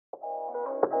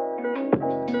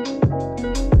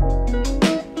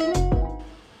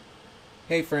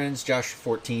Hey friends,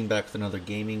 Josh14 back with another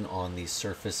gaming on the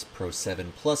Surface Pro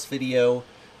 7 Plus video.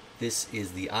 This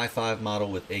is the i5 model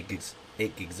with 8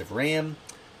 gigs of RAM.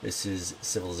 This is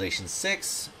Civilization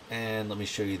 6, and let me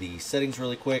show you the settings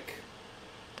really quick.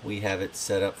 We have it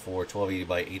set up for 1280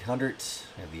 by 800.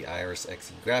 I have the Iris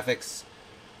Xe graphics,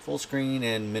 full screen,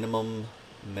 and minimum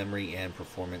memory and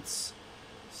performance.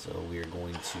 So we are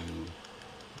going to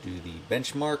do the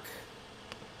benchmark.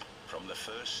 From the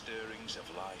first stirrings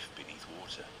of life beneath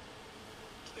water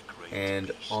to the great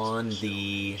and on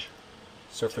the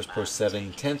Surface Pro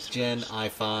 7 10th Gen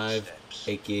i5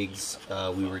 8 gigs,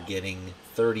 we were getting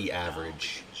 30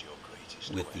 average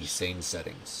with the same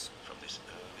settings.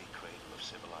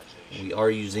 We are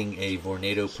using a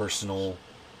Vornado personal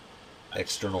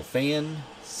external fan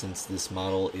since this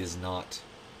model is not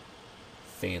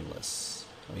fanless.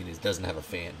 I mean, it doesn't have a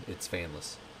fan, it's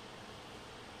fanless.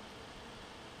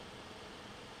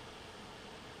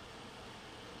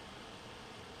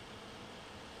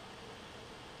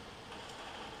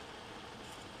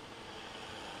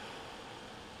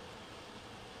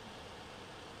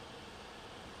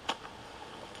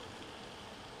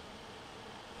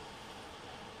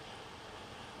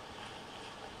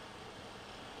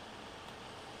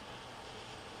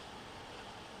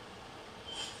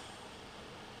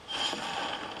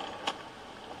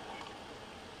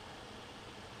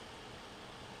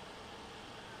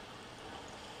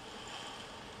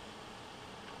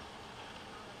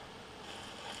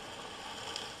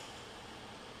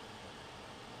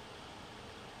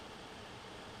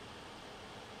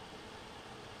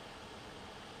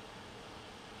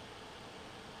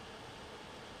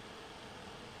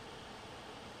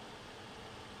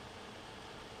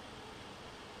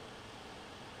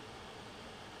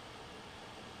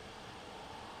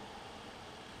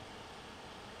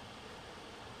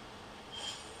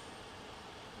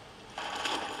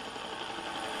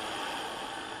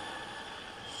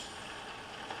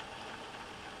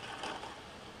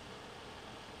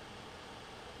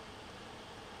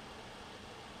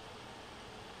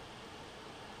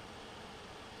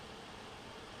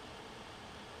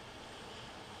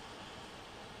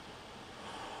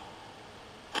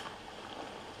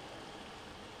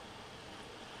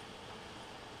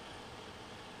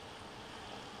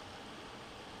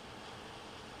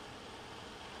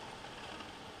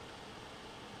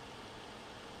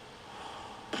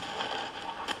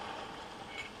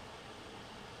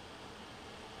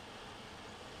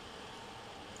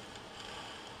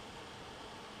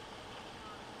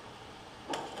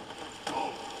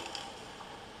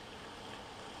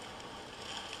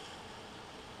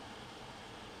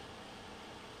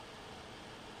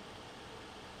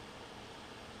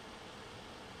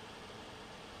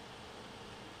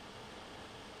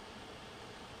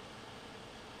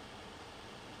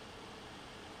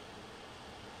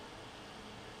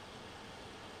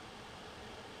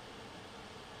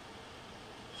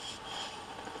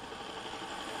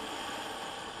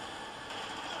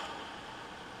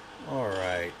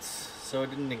 Alright, so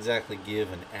it didn't exactly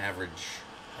give an average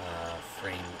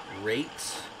frame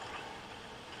rate,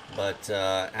 but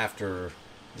after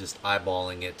just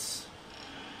eyeballing it,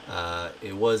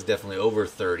 it was definitely over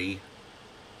 30,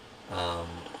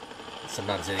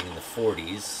 sometimes hitting in the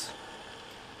 40s.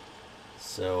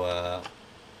 So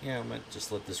yeah, I might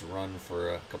just let this run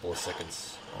for a couple of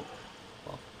seconds. Oh,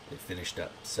 well, it finished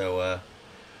up. So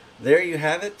there you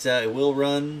have it. It will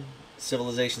run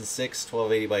Civilization 6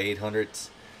 1280 by 800.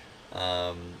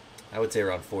 I would say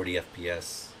around 40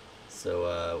 FPS.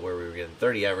 So where we were getting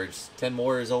 30 average, 10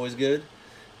 more is always good.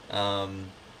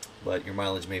 But your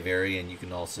mileage may vary, and you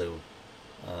can also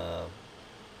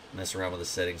mess around with the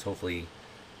settings. Hopefully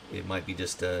it might be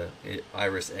just a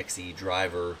Iris Xe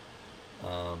driver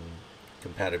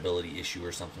compatibility issue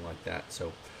or something like that.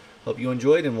 So hope you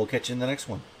enjoyed, and we'll catch you in the next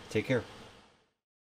one. Take care.